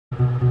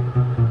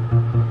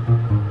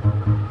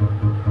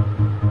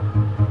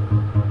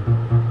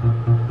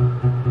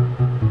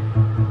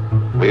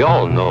We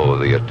all know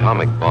the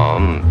atomic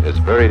bomb is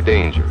very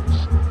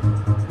dangerous.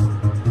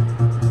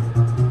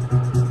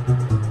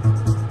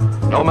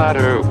 No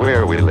matter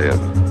where we live,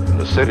 in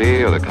the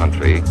city or the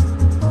country,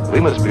 we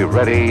must be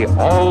ready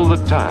all the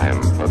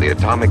time for the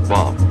atomic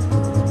bomb.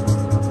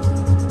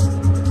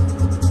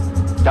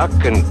 Duck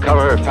and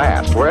cover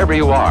fast wherever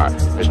you are.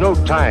 There's no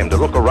time to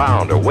look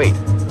around or wait.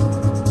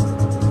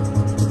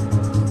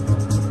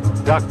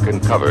 Duck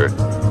and cover.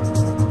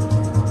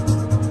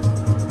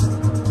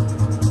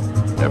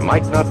 There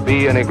might not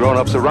be any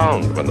grown-ups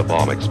around when the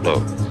bomb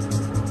explodes.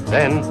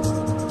 Then,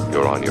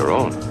 you're on your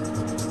own.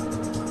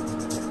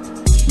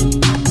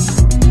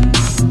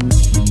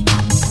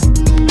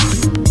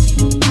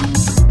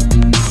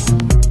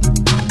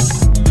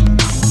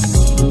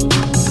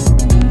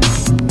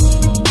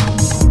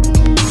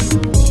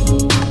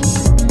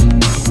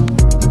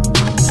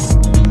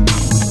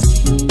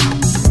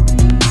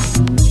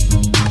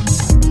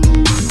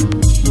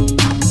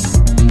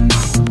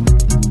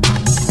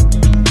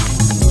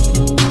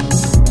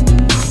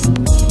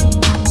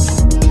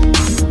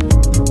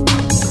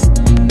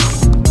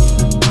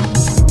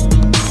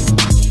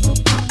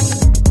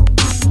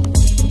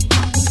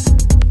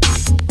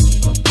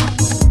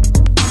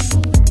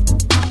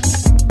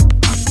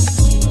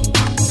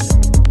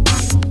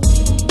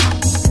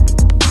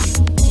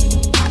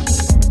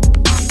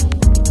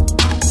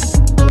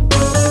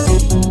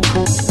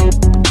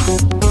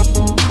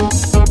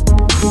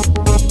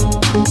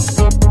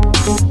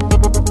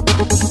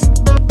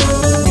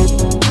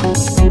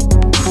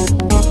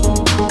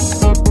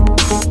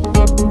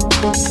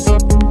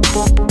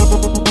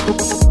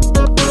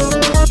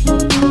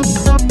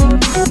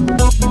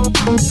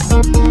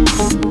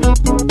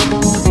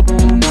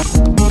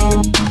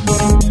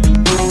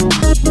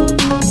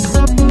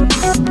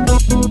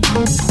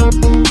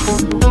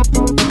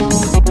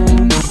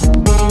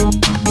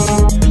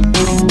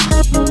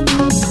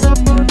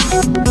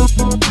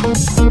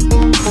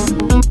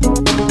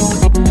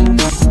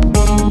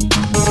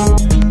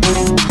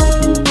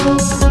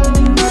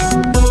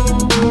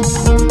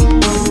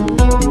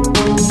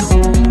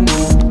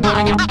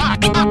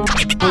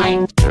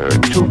 There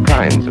are two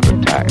kinds of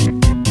attack,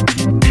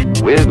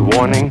 with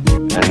warning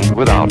and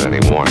without any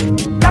warning.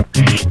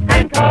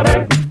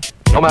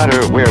 No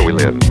matter where we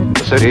live,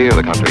 the city or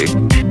the country,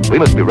 we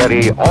must be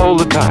ready all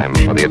the time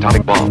for the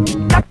atomic bomb.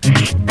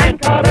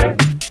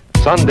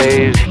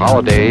 Sundays,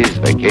 holidays,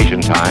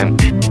 vacation time,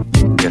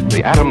 if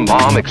the atom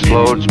bomb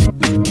explodes,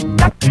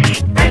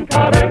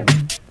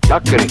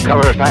 duck and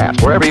cover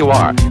fast wherever you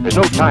are. There's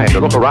no time to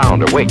look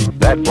around or wait.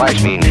 That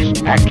flash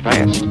means act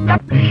fast.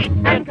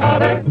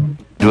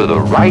 Do the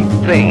right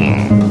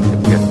thing.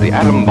 If the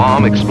atom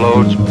bomb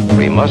explodes,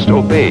 we must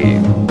obey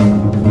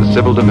the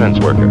civil defense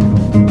worker.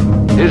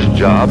 His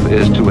job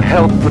is to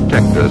help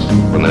protect us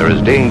when there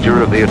is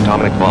danger of the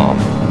atomic bomb.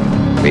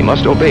 We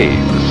must obey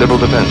the civil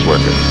defense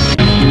worker.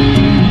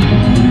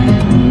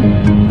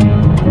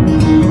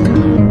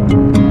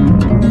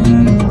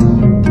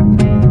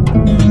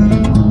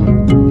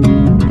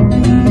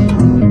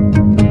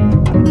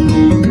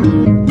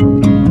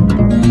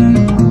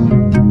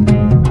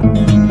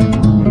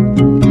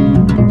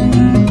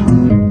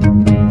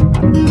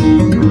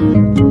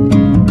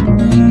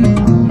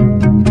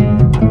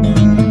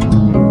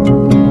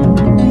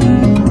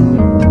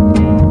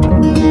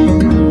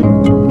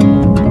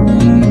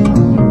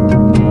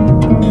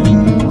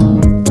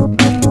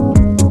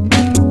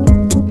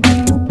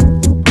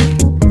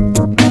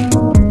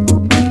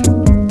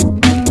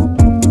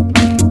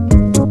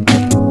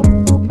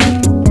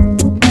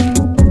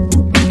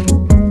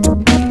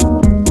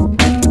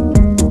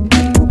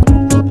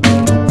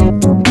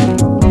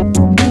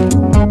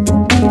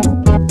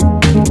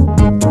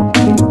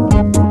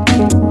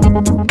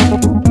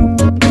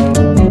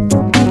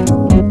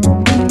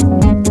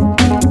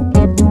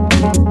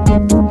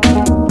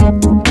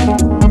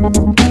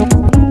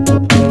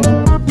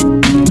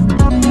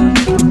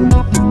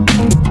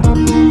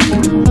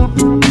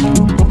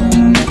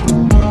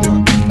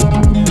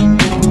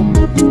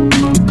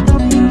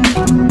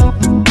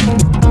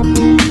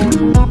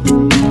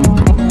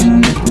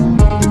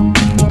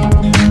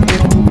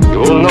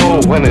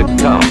 When it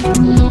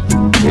comes,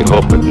 we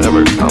hope it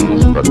never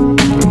comes, but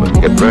we must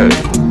get ready.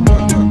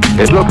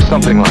 It looks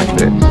something like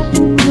this.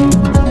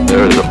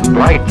 There is a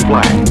bright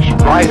flash,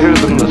 brighter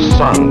than the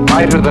sun,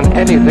 brighter than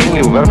anything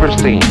you've ever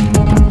seen.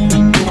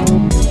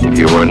 If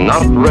you were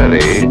not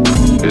ready,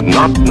 did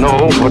not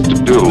know what to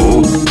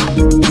do,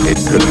 it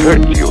could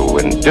hurt you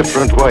in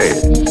different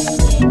ways.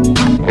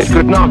 It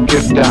could knock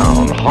you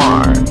down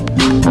hard,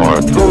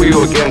 or throw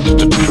you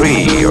against a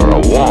tree or a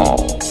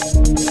wall.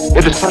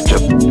 It is such a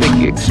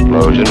big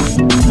explosion,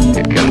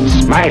 it can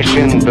smash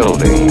in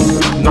buildings,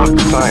 knock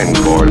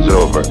signboards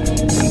over,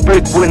 and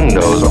break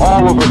windows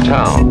all over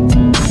town.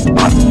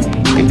 But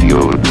if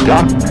you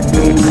duck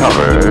and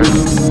cover,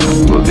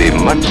 you'll be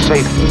much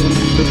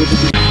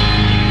safer.